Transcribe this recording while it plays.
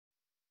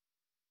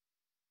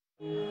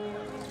That's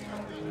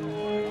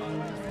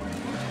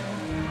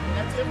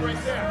him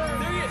right there.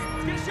 There he is.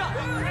 Let's get a shot.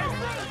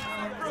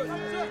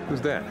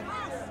 Who's that?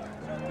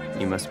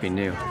 You must be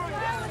new.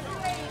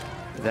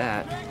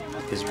 That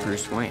is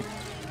Bruce Wayne.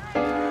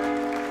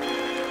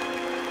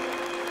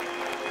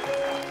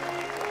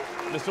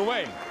 Mr.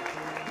 Wayne.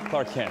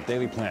 Clark Kent,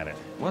 Daily Planet.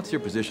 What's your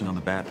position on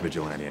the Bat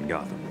Vigilante in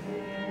Gotham?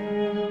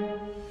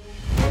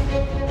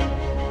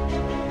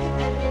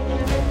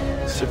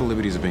 Civil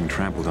liberties are being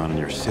trampled on in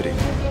your city.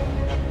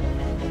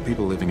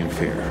 People living in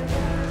fear.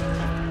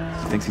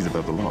 He thinks he's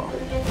above the law.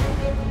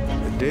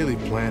 The Daily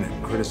Planet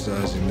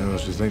criticizing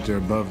those who think they're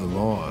above the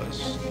law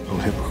is a little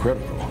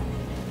hypocritical.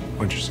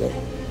 What'd you say?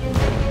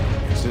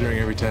 Considering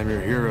every time your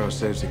hero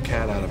saves a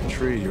cat out of a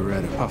tree, you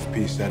read a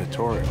puff-piece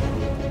editorial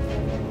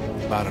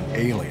about an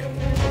alien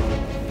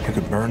who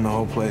could burn the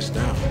whole place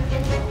down.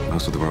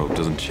 Most of the world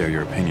doesn't share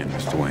your opinion,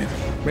 Mr. Wayne.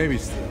 Maybe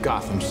it's the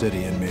Gotham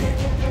City in me.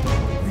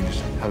 We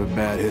just have a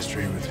bad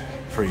history with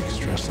freaks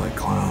dressed like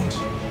clowns.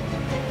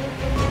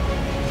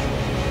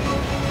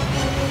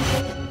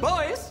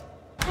 Boys!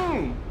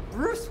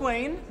 Bruce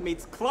Wayne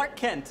meets Clark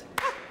Kent.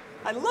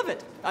 I love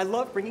it. I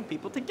love bringing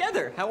people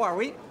together. How are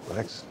we?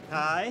 Lex?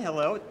 Hi,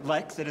 hello.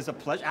 Lex, it is a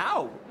pleasure.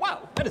 Ow!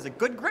 Wow, that is a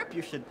good grip.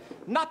 You should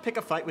not pick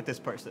a fight with this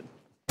person.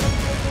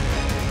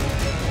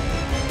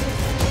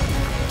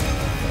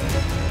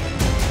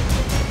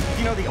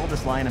 You know the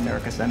oldest lie in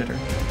America, Senator?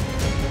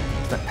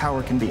 It's that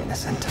power can be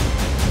innocent.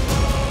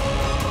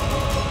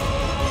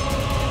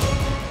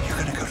 You're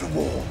gonna go to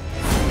war.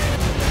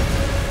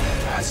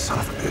 That son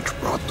of a bitch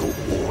brought the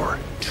war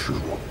to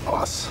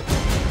us.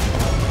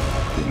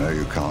 You know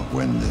you can't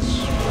win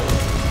this.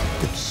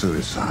 It's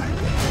suicide.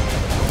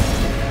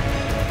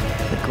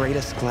 The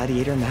greatest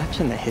gladiator match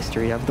in the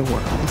history of the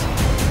world.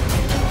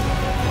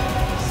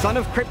 Son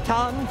of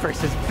Krypton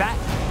versus Bat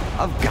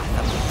of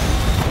Gotham.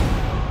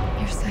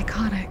 You're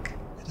psychotic.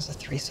 That is a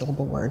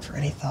three-syllable word for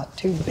any thought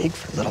too big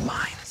for little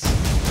minds.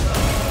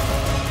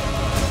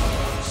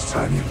 It's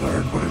time you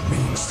learn what it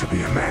means to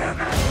be a man.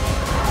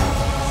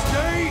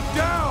 Stay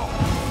down!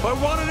 If I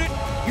wanted it,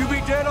 you'd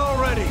be dead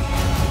already.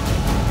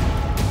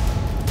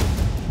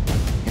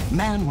 If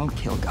man won't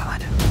kill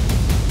God,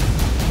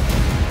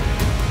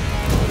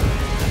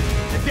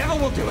 the devil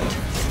will do it.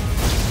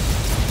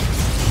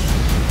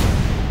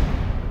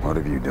 What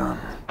have you done?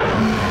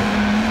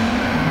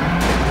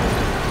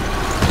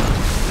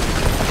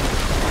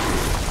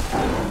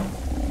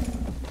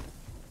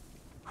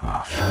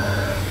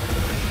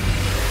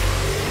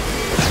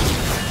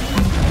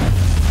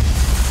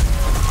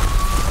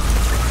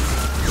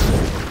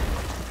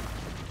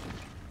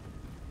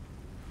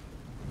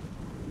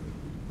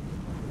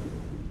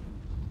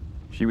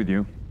 She with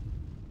you?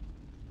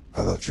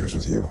 I thought she was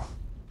with you.